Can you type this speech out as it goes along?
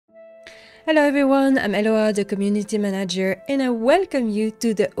Hello everyone, I'm Eloa, the community manager, and I welcome you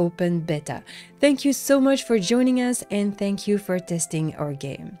to the open beta. Thank you so much for joining us and thank you for testing our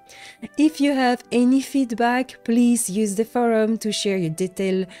game. If you have any feedback, please use the forum to share your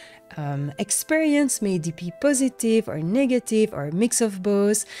detailed experience, may it be positive or negative or a mix of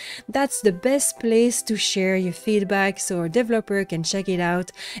both. That's the best place to share your feedback so our developer can check it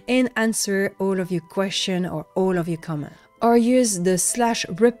out and answer all of your questions or all of your comments. Or use the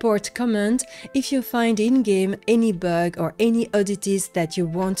 /report command if you find in-game any bug or any oddities that you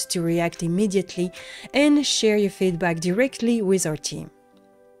want to react immediately and share your feedback directly with our team.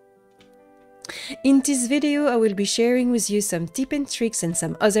 In this video, I will be sharing with you some tips and tricks and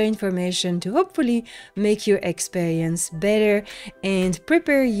some other information to hopefully make your experience better and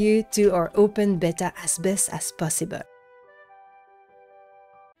prepare you to our open beta as best as possible.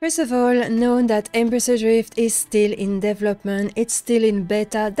 First of all, know that Embers Adrift is still in development, it's still in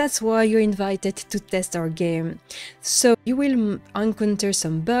beta, that's why you're invited to test our game. So you will encounter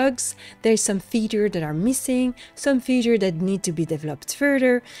some bugs, there's some features that are missing, some features that need to be developed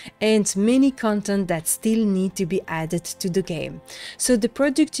further, and many content that still need to be added to the game. So the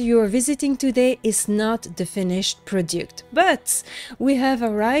product you are visiting today is not the finished product, but we have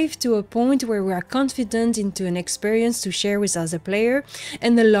arrived to a point where we are confident into an experience to share with other players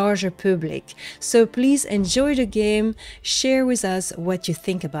and the larger public. So please enjoy the game, share with us what you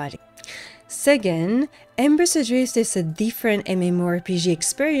think about it. Second, Embers Adrift is a different MMORPG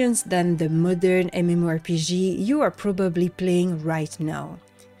experience than the modern MMORPG you are probably playing right now.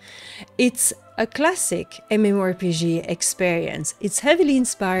 It's a classic MMORPG experience. It's heavily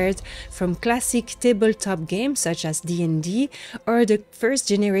inspired from classic tabletop games such as D&D or the first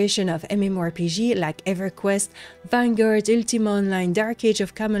generation of MMORPG like EverQuest, Vanguard, Ultima Online, Dark Age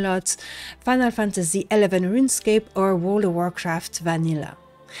of Camelot, Final Fantasy XI RuneScape or World of Warcraft Vanilla.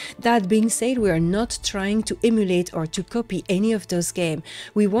 That being said, we are not trying to emulate or to copy any of those games.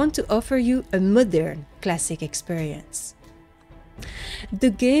 We want to offer you a modern classic experience.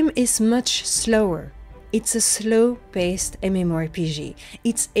 The game is much slower. It's a slow-paced MMORPG.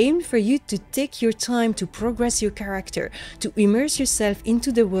 It's aimed for you to take your time to progress your character, to immerse yourself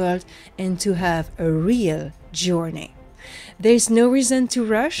into the world, and to have a real journey. There's no reason to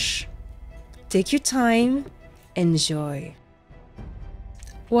rush. Take your time, enjoy.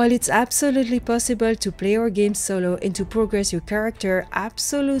 While it's absolutely possible to play our game solo and to progress your character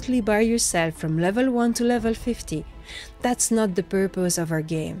absolutely by yourself from level 1 to level 50, that's not the purpose of our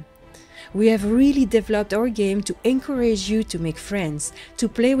game. We have really developed our game to encourage you to make friends, to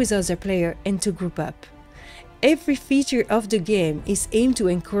play with other players and to group up. Every feature of the game is aimed to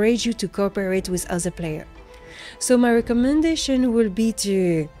encourage you to cooperate with other players. So my recommendation will be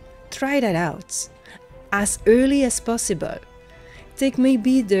to try that out as early as possible. Take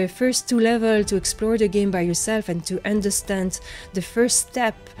maybe the first 2 levels to explore the game by yourself and to understand the first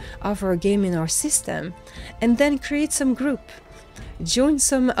step of our game in our system, and then create some group. Join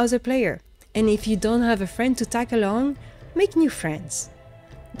some other player, and if you don't have a friend to tag along, make new friends.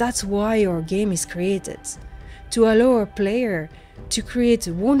 That's why our game is created, to allow our player to create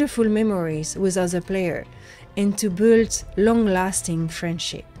wonderful memories with other players and to build long-lasting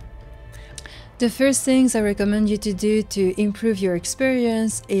friendship. The first things I recommend you to do to improve your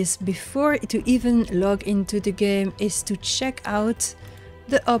experience is, before to even log into the game, is to check out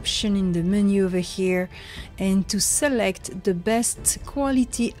the option in the menu over here and to select the best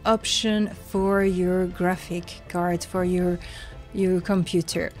quality option for your graphic card, for your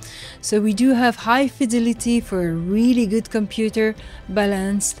computer. So we do have high fidelity for a really good computer,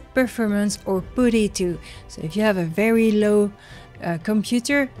 balanced, performance or potato. So if you have a very low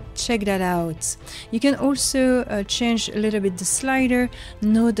computer, check that out. You can also change a little bit the slider.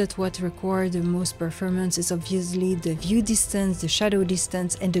 Note that what requires the most performance is obviously the view distance, the shadow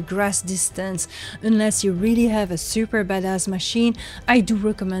distance and the grass distance. Unless you really have a super badass machine, I do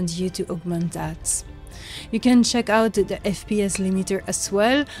recommend you to augment that. You can check out the FPS limiter as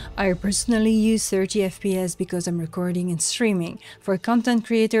well. I personally use 30 FPS because I'm recording and streaming. For a content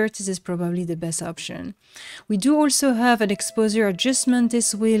creator, this is probably the best option. We do also have an exposure adjustment.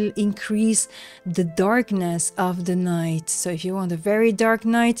 This will increase the darkness of the night. So if you want a very dark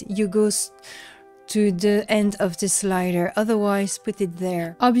night, you go to the end of the slider, otherwise put it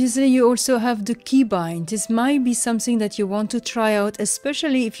there. Obviously you also have the keybind. This might be something that you want to try out,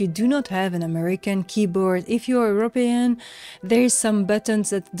 especially if you do not have an American keyboard. If you are European, there's some buttons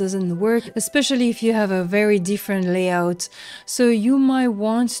that doesn't work, especially if you have a very different layout. So you might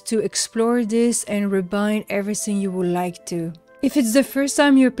want to explore this and rebind everything you would like to. If it's the first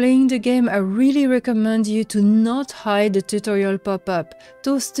time you're playing the game, I really recommend you to not hide the tutorial pop-up.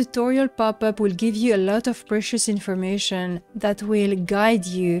 Those tutorial pop-up will give you a lot of precious information that will guide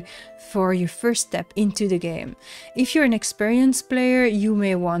you for your first step into the game. If you're an experienced player, you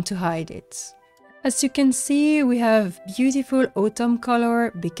may want to hide it. As you can see, we have beautiful autumn color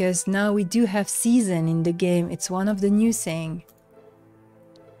because now we do have season in the game. It's one of the new things.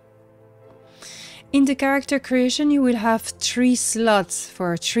 In the character creation, you will have 3 slots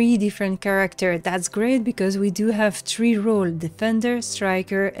for 3 different characters. That's great because we do have 3 roles: defender,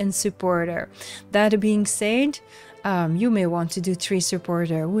 striker, and supporter. That being said, you may want to do 3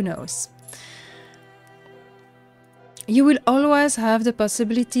 supporter, who knows. You will always have the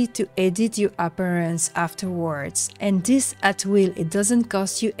possibility to edit your appearance afterwards, and this at will. It doesn't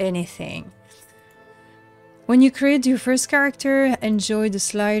cost you anything. When you create your first character, enjoy the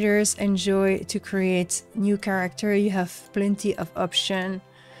sliders, enjoy to create new character. You have plenty of options.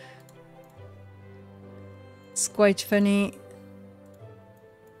 It's quite funny.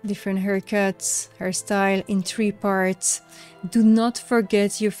 Different haircuts, hairstyle in 3 parts. Do not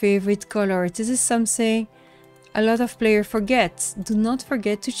forget your favorite color. This is something a lot of players forget. Do not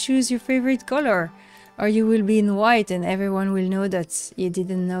forget to choose your favorite color, or you will be in white and everyone will know that you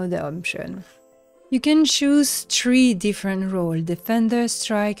didn't know the option. You can choose 3 different roles: defender,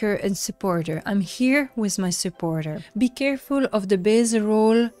 striker, and supporter. I'm here with my supporter. Be careful of the base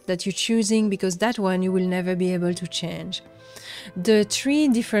role that you're choosing because that one you will never be able to change. The 3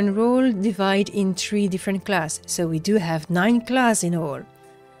 different roles divide in 3 different classes, so we do have 9 classes in all.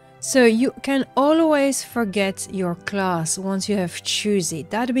 So you can always forget your class once you have chosen it.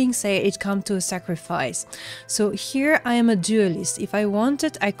 That being said, it comes to a sacrifice. So here I am a duelist. If I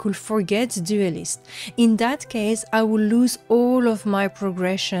wanted, I could forget duelist. In that case, I will lose all of my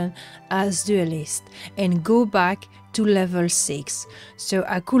progression as duelist and go back to level 6. So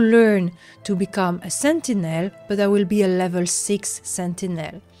I could learn to become a sentinel, but I will be a level 6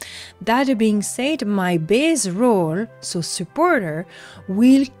 sentinel. That being said, my base role, so supporter,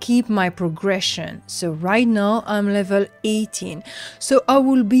 will keep my progression. So right now I'm level 18. So I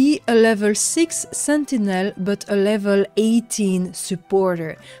will be a level 6 sentinel, but a level 18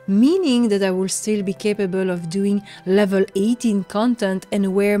 supporter, meaning that I will still be capable of doing level 18 content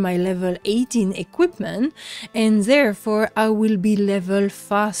and wear my level 18 equipment, and therefore I will be level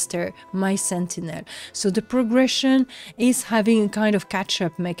faster, my sentinel. So the progression is having a kind of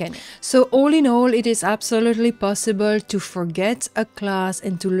catch-up mechanism. So all in all, it is absolutely possible to forget a class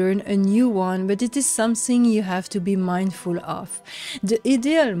and to learn a new one, but it is something you have to be mindful of. The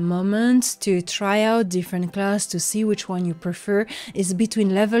ideal moment to try out different classes to see which one you prefer is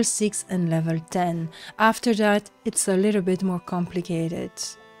between level 6 and level 10. After that, it's a little bit more complicated.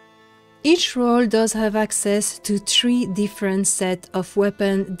 Each role does have access to 3 different sets of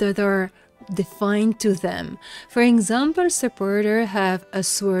weapons that are defined to them. For example, supporter have a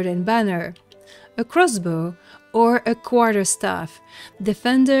sword and banner, a crossbow, or a quarterstaff.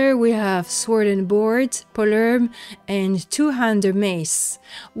 Defender will have sword and board, polearm, and 2-hander mace,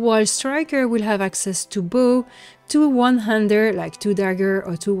 while striker will have access to bow, 2 one-hander like 2 dagger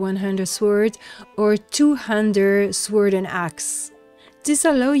or 2 one-hander sword, or 2-hander sword and axe. This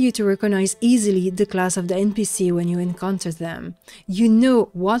allows you to recognize easily the class of the NPC when you encounter them. You know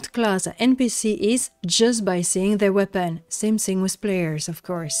what class an NPC is just by seeing their weapon. Same thing with players, of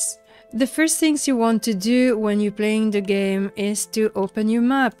course. The first things you want to do when you're playing the game is to open your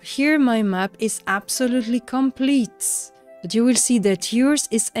map. Here my map is absolutely complete, but you will see that yours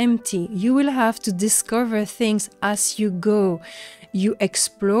is empty. You will have to discover things as you go. You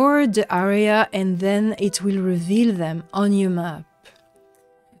explore the area and then it will reveal them on your map.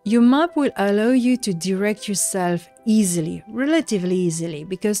 Your map will allow you to direct yourself easily, relatively easily,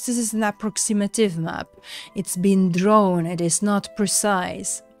 because this is an approximative map. It's been drawn, it is not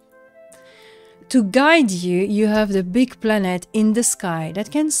precise. To guide you, you have the big planet in the sky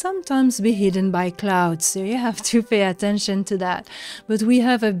that can sometimes be hidden by clouds, so you have to pay attention to that. But we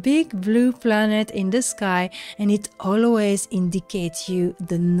have a big blue planet in the sky and it always indicates you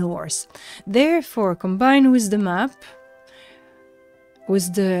the north. Therefore, combined with the map,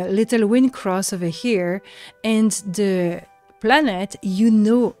 with the little wind cross over here and the planet, you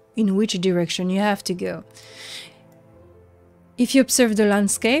know in which direction you have to go. If you observe the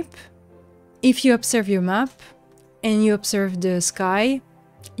landscape, if you observe your map and you observe the sky,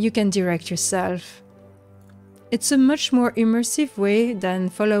 you can direct yourself. It's a much more immersive way than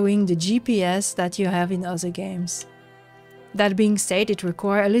following the GPS that you have in other games. That being said, it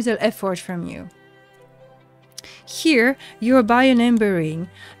requires a little effort from you. Here, you're by an ember ring.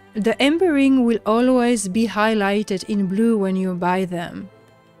 The Ember ring will always be highlighted in blue when you buy them.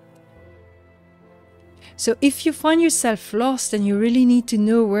 So if you find yourself lost and you really need to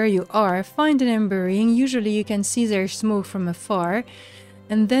know where you are, find an Ember ring. Usually you can see their smoke from afar,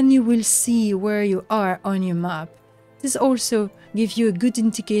 and then you will see where you are on your map. This also gives you a good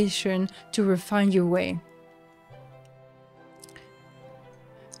indication to find your way.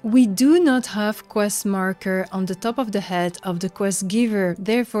 We do not have quest marker on the top of the head of the quest giver,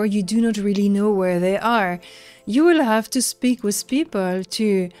 therefore you do not really know where they are. You will have to speak with people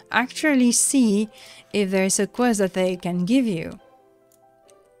to actually see if there is a quest that they can give you.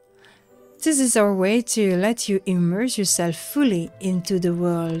 This is our way to let you immerse yourself fully into the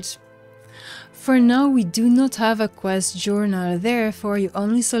world. For now, we do not have a quest journal, therefore your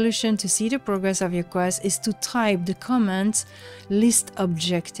only solution to see the progress of your quest is to type the comment list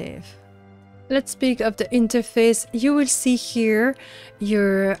objective. Let's speak of the interface. You will see here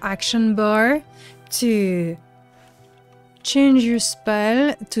your action bar. To change your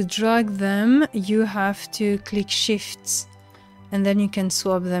spell, to drag them, you have to click shift and then you can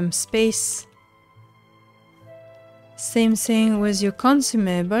swap them space. Same thing with your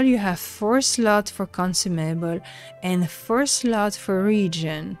consumable, you have 4 slots for consumable and 4 slots for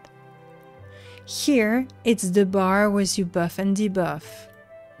region. Here it's the bar with your buff and debuff.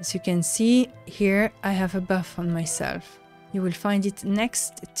 As you can see here, I have a buff on myself. You will find it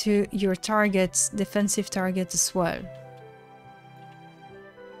next to your target's defensive target as well.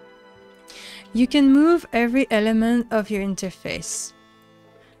 You can move every element of your interface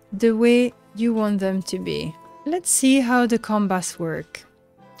the way you want them to be. Let's see how the combats work.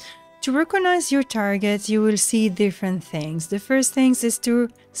 To recognize your target, you will see different things. The first thing is to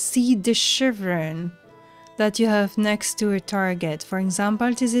see the chevron that you have next to a target. For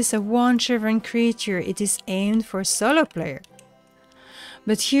example, this is a 1 chevron creature. It is aimed for solo player.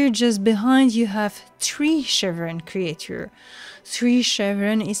 But here just behind you have 3 chevron creature. 3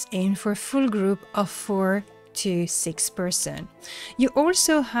 chevron is aimed for full group of 4 to 6 person. You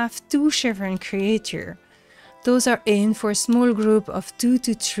also have 2 chevron creature. Those are aimed for a small group of 2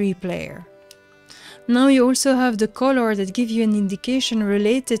 to 3 player. Now you also have the color that give you an indication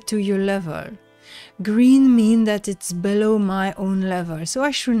related to your level. Green means that it's below my own level, so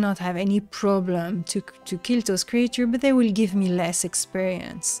I should not have any problem to kill those creatures, but they will give me less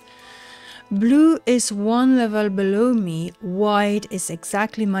experience. Blue is 1 level below me, white is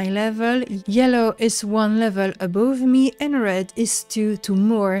exactly my level, yellow is 1 level above me, and red is 2 to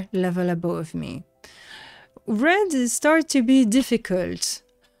more level above me. Red starts to be difficult.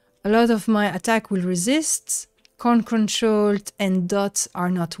 A lot of my attack will resist, con controlled and dots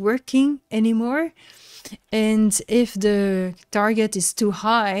are not working anymore. And if the target is too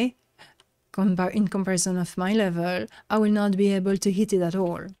high, in comparison of my level, I will not be able to hit it at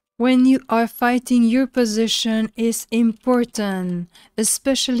all. When you are fighting, your position is important,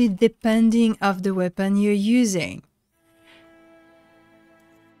 especially depending on the weapon you're using.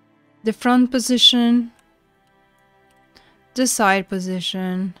 The front position, the side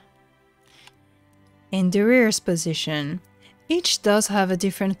position, and the rear's position. Each does have a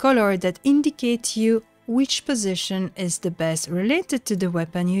different color that indicates you which position is the best related to the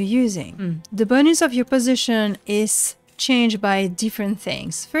weapon you're using. The bonus of your position is changed by different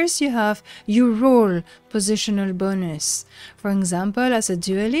things. First, you have your role positional bonus. For example, as a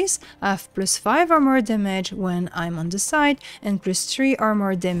duelist, I have +5 armor damage when I'm on the side and +3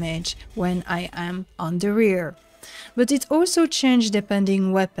 armor damage when I am on the rear. But it also changes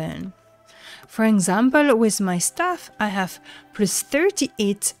depending weapon. For example, with my staff, I have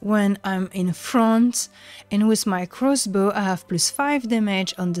 +38 when I'm in front, and with my crossbow, I have +5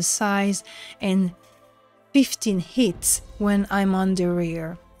 damage on the sides and 15 hits when I'm on the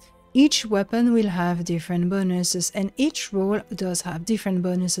rear. Each weapon will have different bonuses, and each role does have different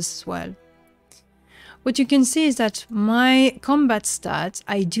bonuses as well. What you can see is that my combat stats,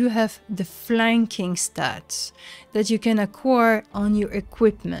 I do have the flanking stats that you can acquire on your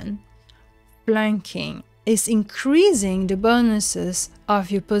equipment. Flanking is increasing the bonuses of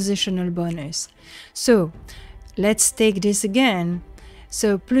your positional bonus. So let's take this again.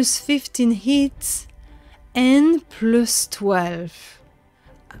 So +15 hits and +12,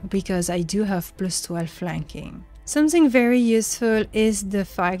 because I do have +12 flanking. Something very useful is the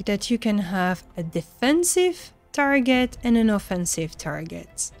fact that you can have a defensive target and an offensive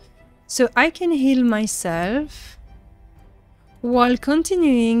target. So I can heal myself while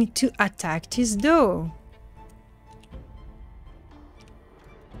continuing to attack his door,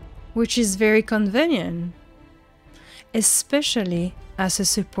 which is very convenient, especially as a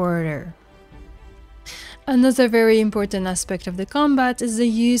supporter. Another very important aspect of the combat is the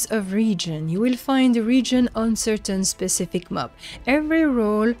use of regen. You will find regen on certain specific mob. Every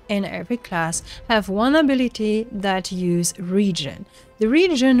role and every class have one ability that use regen. The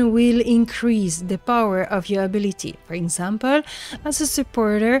regen will increase the power of your ability. For example, as a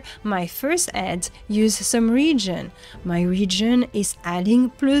supporter, my first aid uses some regen. My regen is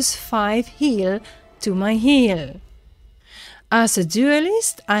adding +5 heal to my heal. As a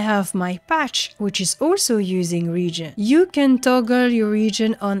duelist, I have my patch, which is also using regen. You can toggle your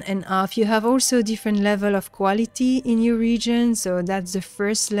regen on and off. You have also different level of quality in your regen. So that's the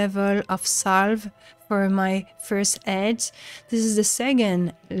first level of salve for my first aid. This is the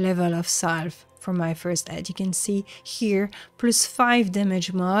second level of salve for my first aid. You can see here +5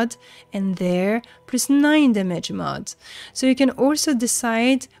 damage mod and there +9 damage mod. So you can also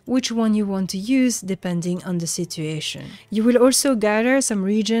decide which one you want to use depending on the situation. You will also gather some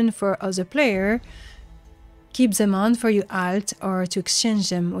regen for other player. Keep them on for your alt or to exchange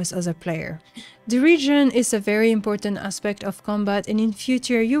them with other player. The regen is a very important aspect of combat, and in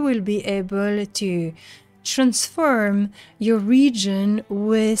future you will be able to transform your regen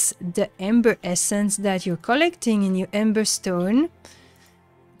with the ember essence that you're collecting in your ember stone.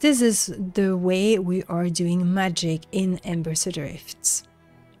 This is the way we are doing magic in Embers Adrift.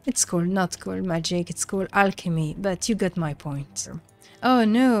 It's not called magic, it's called alchemy, but you got my point. Oh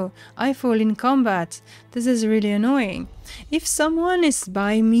no, I fall in combat. This is really annoying. If someone is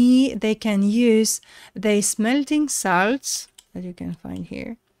by me, they can use the smelting salts that you can find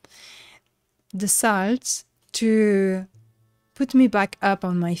here. The salts to put me back up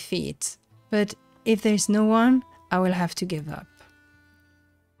on my feet. But if there's no one, I will have to give up.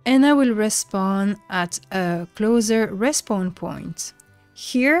 And I will respawn at a closer respawn point.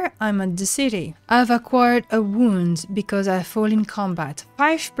 Here I'm at the city. I've acquired a wound because I fall in combat.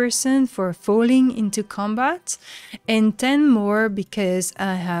 5% for falling into combat and 10 more because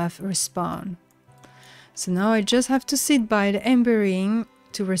I have respawn. So now I just have to sit by the ember ring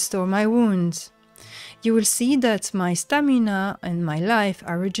to restore my wound. You will see that my stamina and my life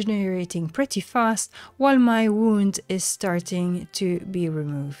are regenerating pretty fast while my wound is starting to be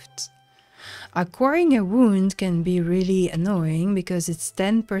removed. Acquiring a wound can be really annoying because it's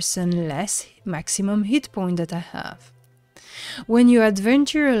 10% less maximum hit point that I have. When you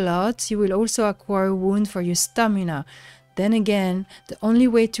adventure a lot, you will also acquire a wound for your stamina. Then again, the only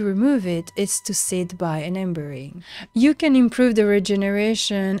way to remove it is to sit by an ember ring. You can improve the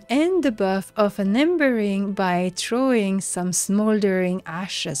regeneration and the buff of an ember ring by throwing some smoldering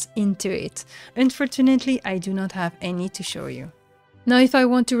ashes into it. Unfortunately, I do not have any to show you. Now, if I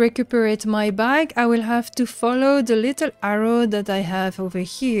want to recuperate my bag, I will have to follow the little arrow that I have over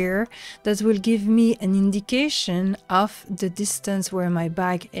here that will give me an indication of the distance where my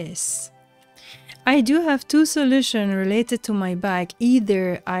bag is. I do have two solutions related to my bag.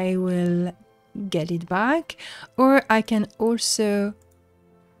 Either I will get it back, or I can also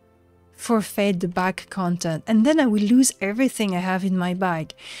forfeit the bag content, and then I will lose everything I have in my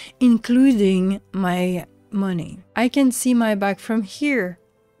bag, including my money. I can see my bag from here.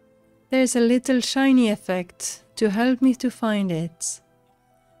 There's a little shiny effect to help me to find it.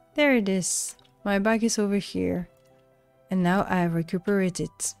 There it is. My bag is over here. And now I have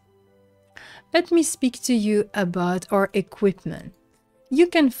recuperated. Let me speak to you about our equipment. You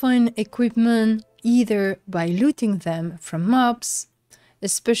can find equipment either by looting them from mobs,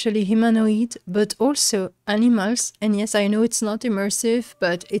 especially humanoid, but also animals. And yes, I know it's not immersive,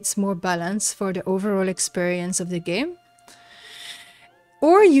 but it's more balanced for the overall experience of the game.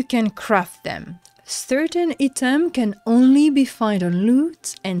 Or you can craft them. Certain items can only be found on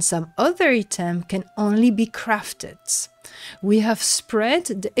loot, and some other items can only be crafted. We have spread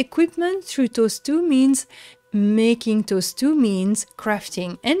the equipment through those two means, making those two means,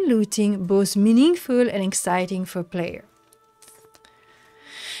 crafting and looting, both meaningful and exciting for player.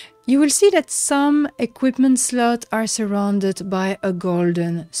 You will see that some equipment slots are surrounded by a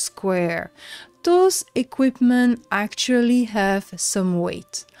golden square. Those equipment actually have some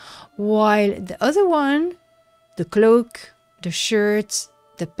weight, while the other one, the cloak, the shirt,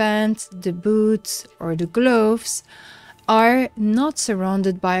 the pants, the boots or the gloves, are not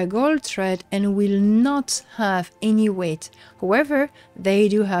surrounded by a gold thread and will not have any weight. However, they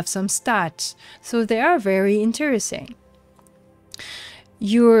do have some stats, so they are very interesting.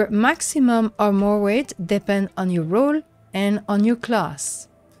 Your maximum armor weight depends on your role and on your class.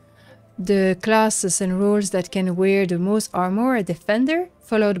 The classes and roles that can wear the most armor are defender,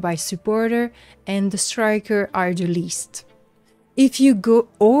 followed by supporter, and the striker are the least. If you go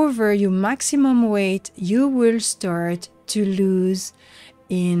over your maximum weight, you will start to lose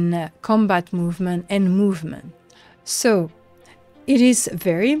in combat movement and movement. So it is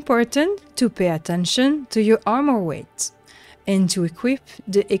very important to pay attention to your armor weight and to equip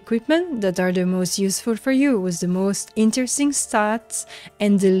the equipment that are the most useful for you with the most interesting stats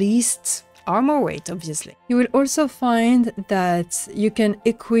and the least armor weight, obviously. You will also find that you can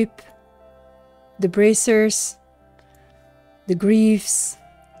equip the bracers, the greaves,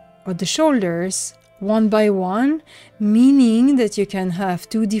 or the shoulders one by one, meaning that you can have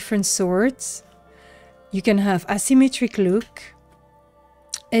two different swords, you can have asymmetric look,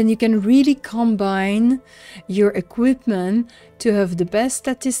 and you can really combine your equipment to have the best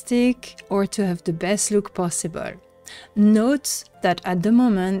statistic or to have the best look possible. Note that at the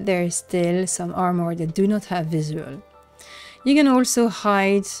moment there is still some armor that do not have visual. You can also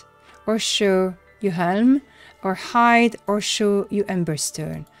hide or show your helm, or hide or show your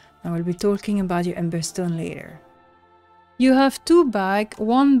Emberstone. I will be talking about your Emberstone later. You have two bags,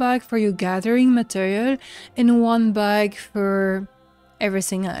 one bag for your gathering material and one bag for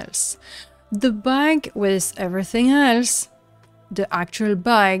everything else. The bag with everything else, the actual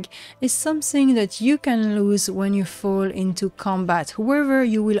bag, is something that you can lose when you fall into combat. However,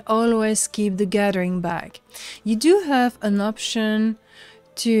 you will always keep the gathering bag. You do have an option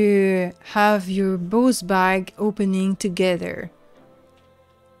to have your both bag opening together.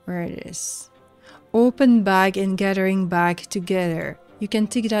 Where it is. Open bag and gathering bag together. You can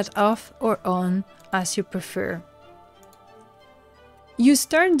take that off or on as you prefer. You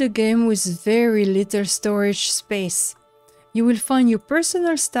start the game with very little storage space. You will find your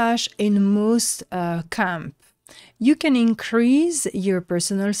personal stash in most camp. You can increase your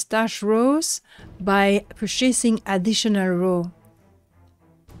personal stash rows by purchasing additional row.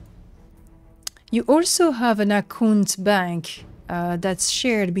 You also have an account bank that's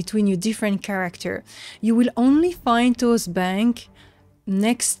shared between your different characters. You will only find those banks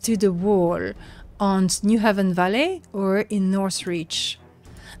next to the wall on New Haven Valley or in Northreach.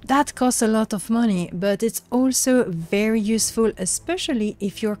 That costs a lot of money, but it's also very useful, especially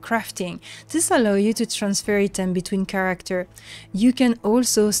if you're crafting. This allows you to transfer item between characters. You can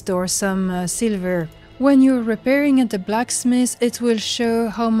also store some silver. When you're repairing at the blacksmith, it will show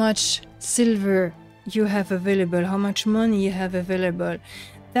how much silver you have available, how much money you have available.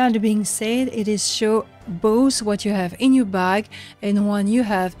 That being said, it is show both what you have in your bag and what you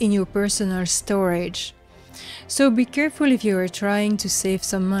have in your personal storage. So be careful if you are trying to save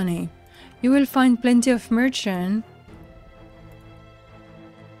some money. You will find plenty of merchants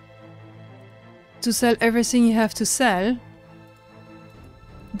to sell everything you have to sell.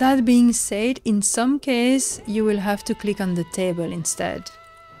 That being said, in some case you will have to click on the table instead.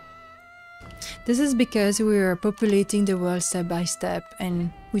 This is because we are populating the world step by step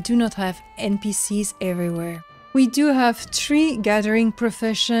and we do not have NPCs everywhere. We do have 3 gathering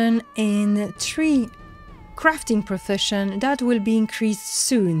profession and 3 crafting profession that will be increased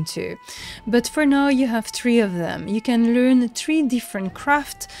soon too. But for now you have 3 of them. You can learn 3 different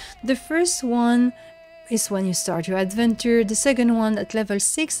crafts. The first one is when you start your adventure, the second one at level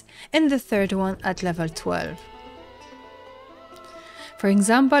 6 and the third one at level 12. For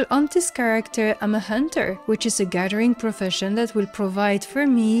example, on this character, I'm a hunter, which is a gathering profession that will provide for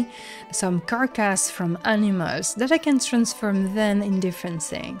me some carcass from animals that I can transform then in different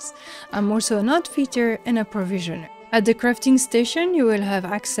things. I'm also an outfitter and a provisioner. At the crafting station, you will have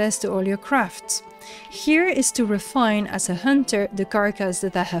access to all your crafts. Here is to refine as a hunter the carcass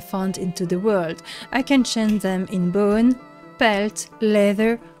that I have found into the world. I can change them in bone, pelt,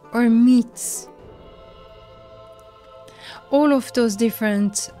 leather, or meats. All of those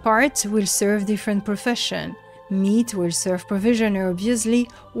different parts will serve different profession. Meat will serve provisioner, obviously,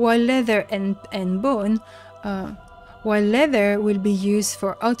 while leather and bone, while leather will be used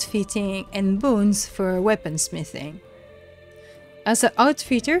for outfitting and bones for weaponsmithing. As an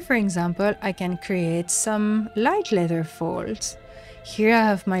outfitter, for example, I can create some light leather folds. Here I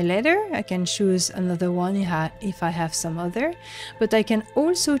have my leather. I can choose another one if I have some other, but I can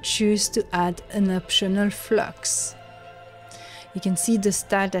also choose to add an optional flux. You can see the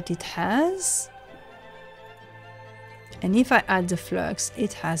stat that it has, and if I add the flux,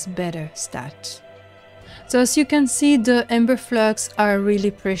 it has better stat. So as you can see, the Ember Flux are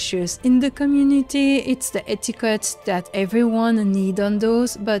really precious. In the community, it's the etiquette that everyone needs on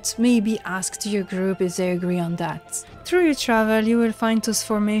those, but maybe ask to your group if they agree on that. Through your travel, you will find those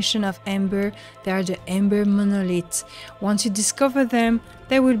formations of Ember. They are the Ember Monolith. Once you discover them,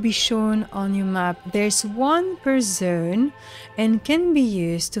 they will be shown on your map. There's one per zone and can be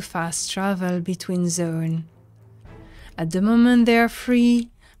used to fast travel between zones. At the moment, they are free,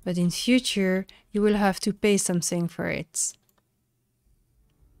 but in future, you will have to pay something for it.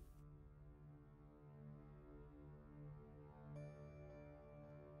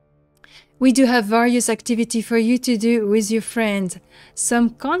 We do have various activities for you to do with your friends,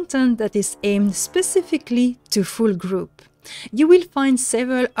 some content that is aimed specifically to full group. You will find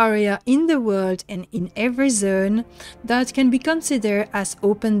several areas in the world and in every zone that can be considered as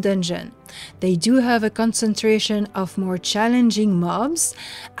open dungeon. They do have a concentration of more challenging mobs,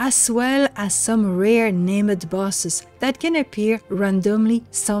 as well as some rare named bosses that can appear randomly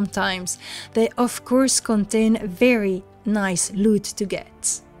sometimes. They of course contain very nice loot to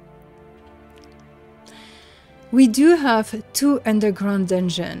get. We do have 2 underground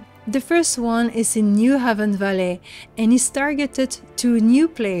dungeons. The first one is in New Haven Valley and is targeted to new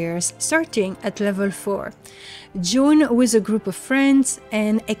players starting at level 4. Join with a group of friends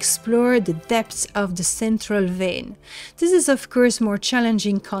and explore the depths of the central vein. This is of course more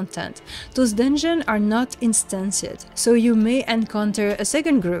challenging content. Those dungeons are not instanced, so you may encounter a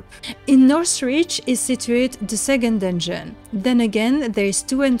second group. In Northridge is situated the second dungeon. Then again, there is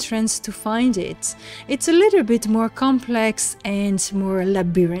 2 entrances to find it. It's a little bit more complex and more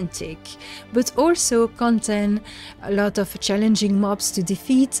labyrinthic, but also contain a lot of challenging mobs to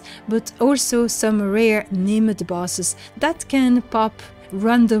defeat, but also some rare named bosses that can pop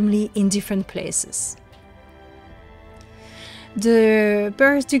randomly in different places. The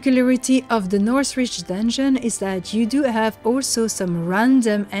particularity of the Northridge dungeon is that you do have also some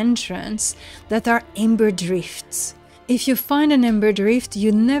random entrants that are Ember Drifts. If you find an Ember Drift,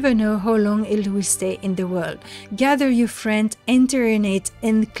 you never know how long it will stay in the world. Gather your friend, enter in it,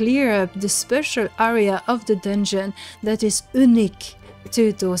 and clear up the special area of the dungeon that is unique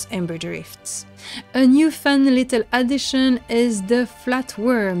to those Ember Drifts. A new fun little addition is the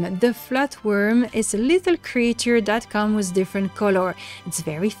flatworm. The flatworm is a little creature that comes with different color. It's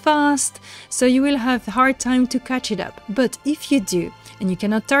very fast, so you will have a hard time to catch it up. But if you do, and you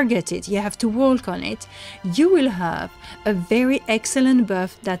cannot target it, you have to walk on it, you will have a very excellent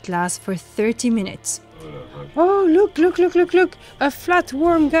buff that lasts for 30 minutes. Oh, look, look, look, look, look! A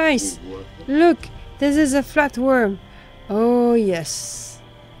flatworm, guys! Look, this is a flatworm. Oh, yes.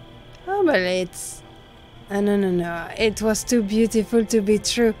 Oh, but it's... no. It was too beautiful to be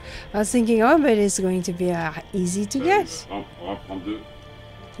true. I was thinking, oh, but it's going to be easy to get.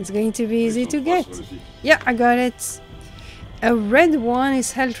 It's going to be easy to get. Yeah, I got it. A red one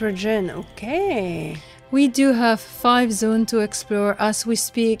is Heltrogen. Okay. We do have 5 zones to explore as we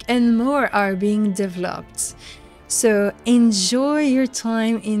speak, and more are being developed. So enjoy your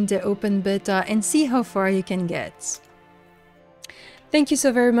time in the open beta and see how far you can get. Thank you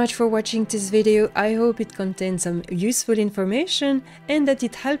so very much for watching this video. I hope it contains some useful information and that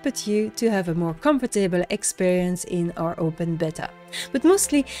it helped you to have a more comfortable experience in our open beta. But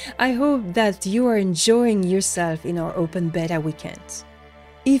mostly, I hope that you are enjoying yourself in our open beta weekend.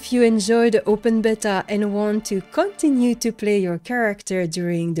 If you enjoyed the open beta and want to continue to play your character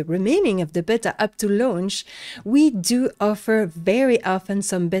during the remaining of the beta up to launch, we do offer very often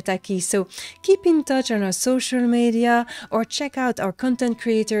some beta keys, so keep in touch on our social media or check out our content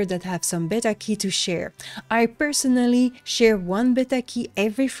creator that have some beta key to share. I personally share 1 beta key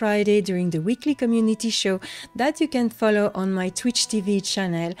every Friday during the weekly community show that you can follow on my Twitch TV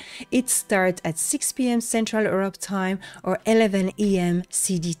channel. It starts at 6 p.m. Central Europe time or 11 a.m.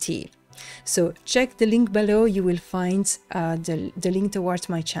 CDT. So check the link below, you will find the link towards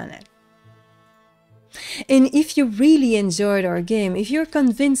my channel. And if you really enjoyed our game, if you're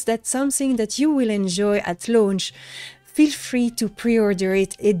convinced that's something that you will enjoy at launch, feel free to pre-order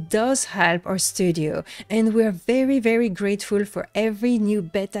it. It does help our studio, and we're very grateful for every new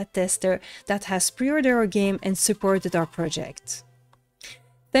beta tester that has pre-ordered our game and supported our project.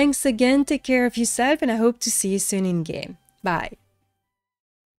 Thanks again, take care of yourself, and I hope to see you soon in game. Bye!